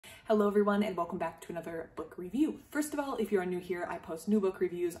Hello everyone and welcome back to another book review. First of all, if you are new here, I post new book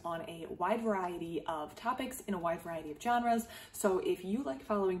reviews on a wide variety of topics in a wide variety of genres. So if you like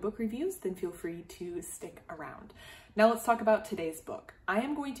following book reviews, then feel free to stick around. Now let's talk about today's book. I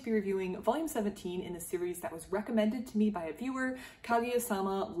am going to be reviewing volume 17 in a series that was recommended to me by a viewer,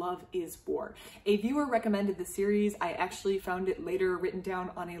 Kaguya-sama Love is War. A viewer recommended the series. I actually found it later written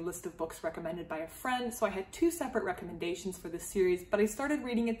down on a list of books recommended by a friend, so I had two separate recommendations for this series, but I started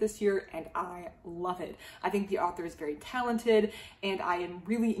reading it this year and I love it. I think the author is very talented and I am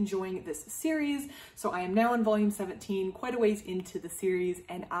really enjoying this series. So I am now in volume 17, quite a ways into the series,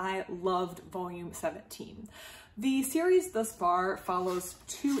 and I loved volume 17. The series thus far follows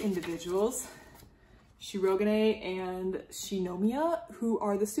two individuals, Shirogane and Shinomiya, who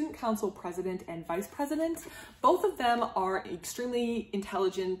are the student council president and vice president. Both of them are extremely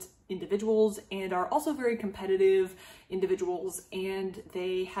intelligent individuals and are also very competitive individuals, and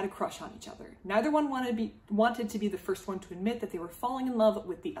they had a crush on each other. Neither one wanted to be the first one to admit that they were falling in love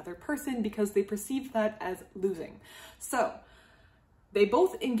with the other person because they perceived that as losing. So they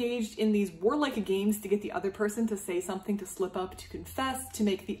both engaged in these warlike games to get the other person to say something, to slip up, to confess, to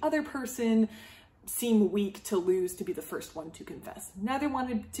make the other person seem weak, to lose, to be the first one to confess. Neither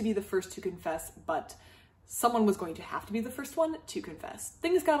wanted to be the first to confess, but someone was going to have to be the first one to confess.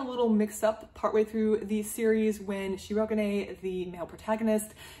 Things got a little mixed up partway through the series when Shirogane, the male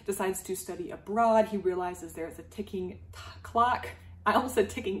protagonist, decides to study abroad. He realizes there's a ticking clock. I almost said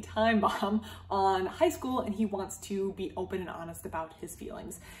ticking time bomb on high school, and he wants to be open and honest about his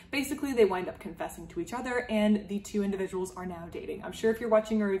feelings. Basically, they wind up confessing to each other, and the two individuals are now dating. I'm sure if you're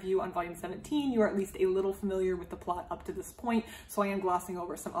watching a review on volume 17, you are at least a little familiar with the plot up to this point, so I am glossing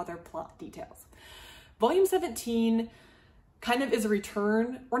over some other plot details. Volume 17 kind of is a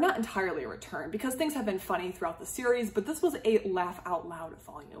return, or not entirely a return, because things have been funny throughout the series, but this was a laugh out loud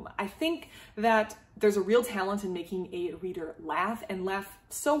volume. I think that there's a real talent in making a reader laugh, and laugh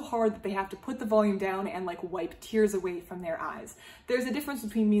so hard that they have to put the volume down and like wipe tears away from their eyes. There's a difference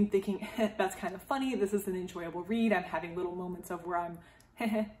between me thinking, that's kind of funny, this is an enjoyable read, I'm having little moments of where I'm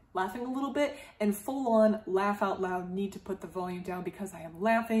laughing a little bit, and full-on laugh out loud, need to put the volume down because I am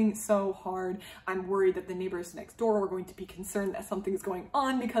laughing so hard. I'm worried that the neighbors next door are going to be concerned that something's going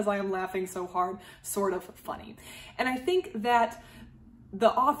on because I am laughing so hard, sort of funny. And I think that the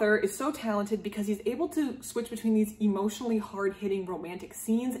author is so talented because he's able to switch between these emotionally hard-hitting romantic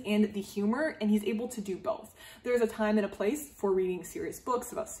scenes and the humor, and he's able to do both. There's a time and a place for reading serious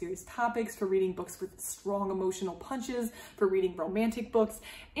books about serious topics, for reading books with strong emotional punches, for reading romantic books,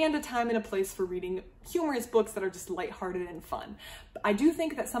 and a time and a place for reading humorous books that are just lighthearted and fun. I do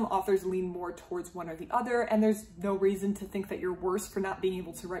think that some authors lean more towards one or the other, and there's no reason to think that you're worse for not being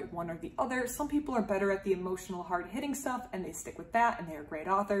able to write one or the other. Some people are better at the emotional, hard-hitting stuff, and they stick with that, and they're great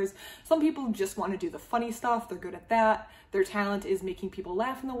authors. Some people just want to do the funny stuff, they're good at that. Their talent is making people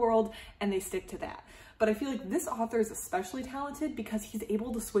laugh in the world, and they stick to that. But I feel like this author is especially talented because he's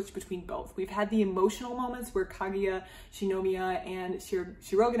able to switch between both. We've had the emotional moments where Kaguya, Shinomiya, and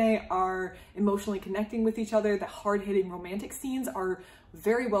Shirogane are emotionally connecting with each other. The hard-hitting romantic scenes are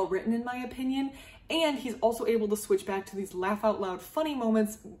very well written in my opinion. And he's also able to switch back to these laugh-out-loud funny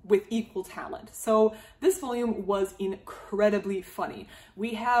moments with equal talent. So this volume was incredibly funny.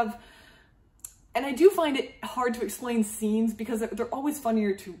 And I do find it hard to explain scenes because they're always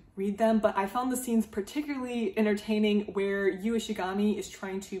funnier to read them, but I found the scenes particularly entertaining where Ueshigami is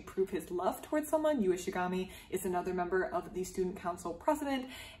trying to prove his love towards someone. Ueshigami is another member of the student council president,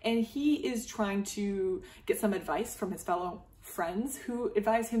 and he is trying to get some advice from his fellow friends who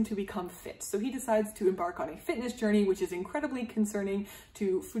advise him to become fit. So he decides to embark on a fitness journey, which is incredibly concerning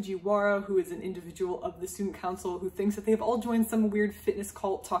to Fujiwara, who is an individual of the student council who thinks that they've all joined some weird fitness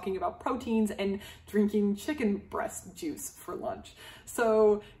cult talking about proteins and drinking chicken breast juice for lunch.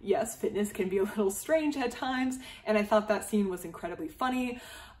 So yes, fitness can be a little strange at times, and I thought that scene was incredibly funny.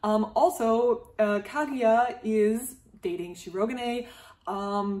 Kaguya is dating Shirogane.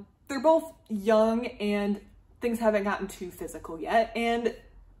 They're both young and things haven't gotten too physical yet, and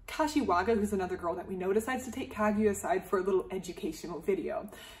Kashiwaka, who's another girl that we know, decides to take Kaguya aside for a little educational video.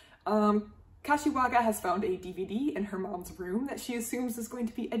 Kashiwaka has found a DVD in her mom's room that she assumes is going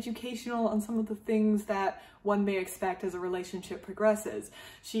to be educational on some of the things that one may expect as a relationship progresses.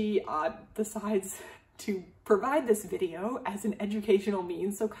 She decides to provide this video as an educational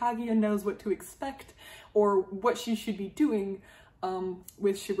means so Kaguya knows what to expect or what she should be doing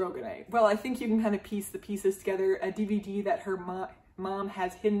with Shirogane. Well, I think you can kind of piece the pieces together. A DVD that her mom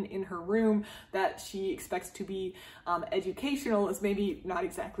has hidden in her room that she expects to be educational is maybe not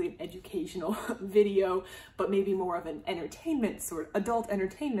exactly an educational video, but maybe more of an adult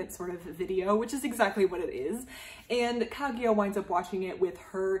entertainment sort of video, which is exactly what it is. And Kaguya winds up watching it with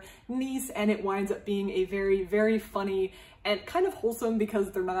her niece, and it winds up being a very, very funny and kind of wholesome,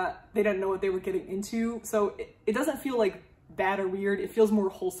 because they didn't know what they were getting into. So it doesn't feel like bad or weird. It feels more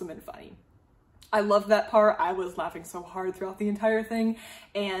wholesome and funny. I loved that part. I was laughing so hard throughout the entire thing,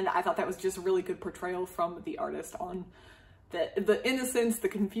 and I thought that was just a really good portrayal from the artist on the innocence, the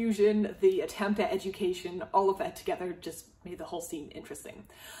confusion, the attempt at education, all of that together just made the whole scene interesting.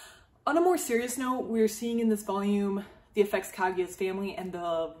 On a more serious note, we're seeing in this volume the effects Kaguya's family and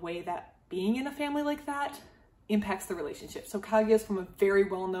the way that being in a family like that impacts the relationship. So Kaguya's from a very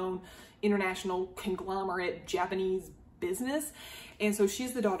well-known international conglomerate Japanese business, and so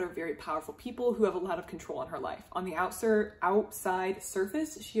she's the daughter of very powerful people who have a lot of control in her life. On the outside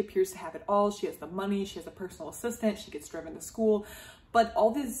surface, she appears to have it all. She has the money, she has a personal assistant, she gets driven to school, but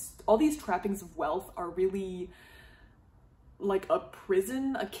all these trappings of wealth are really like a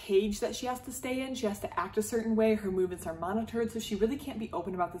prison, a cage that she has to stay in. She has to act a certain way. Her movements are monitored, so she really can't be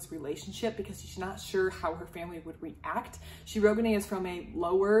open about this relationship because she's not sure how her family would react. Shirogane is from a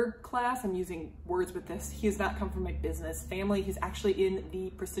lower class. I'm using words with this. He has not come from a business family. He's actually in the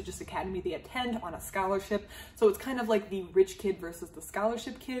prestigious academy they attend on a scholarship. So it's kind of like the rich kid versus the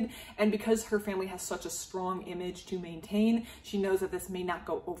scholarship kid. And because her family has such a strong image to maintain, she knows that this may not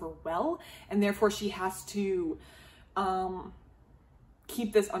go over well, and therefore she has to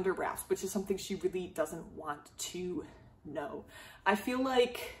keep this under wraps, which is something she really doesn't want to know. I feel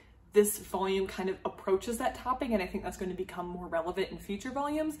like this volume kind of approaches that topic, and I think that's going to become more relevant in future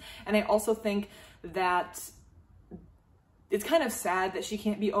volumes. And I also think that it's kind of sad that she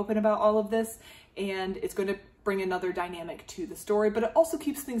can't be open about all of this, and it's going to bring another dynamic to the story, but it also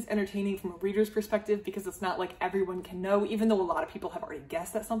keeps things entertaining from a reader's perspective, because it's not like everyone can know, even though a lot of people have already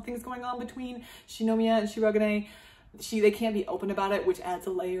guessed that something's going on between Shinomiya and Shirogane. They can't be open about it, which adds a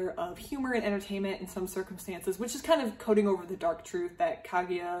layer of humor and entertainment in some circumstances, which is kind of coating over the dark truth that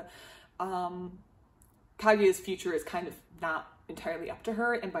Kaguya's future is kind of not entirely up to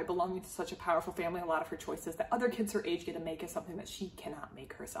her, and by belonging to such a powerful family, a lot of her choices that other kids her age get to make is something that she cannot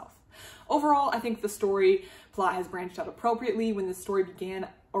make herself. Overall, I think the story plot has branched out appropriately. When the story began,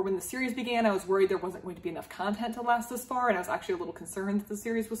 or when the series began, I was worried there wasn't going to be enough content to last this far, and I was actually a little concerned that the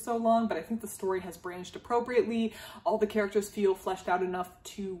series was so long, but I think the story has branched appropriately. All the characters feel fleshed out enough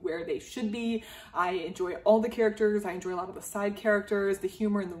to where they should be. I enjoy all the characters. I enjoy a lot of the side characters. The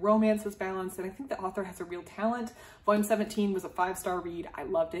humor and the romance is balanced, and I think the author has a real talent. Volume 17 was a 5-star read. I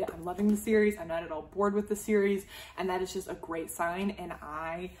loved it. I'm loving the series. I'm not at all bored with the series, and that is just a great sign, and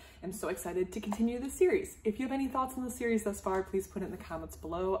I am so excited to continue the series. If you have any thoughts on the series thus far, please put it in the comments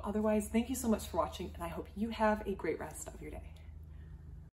below. Otherwise, thank you so much for watching, and I hope you have a great rest of your day.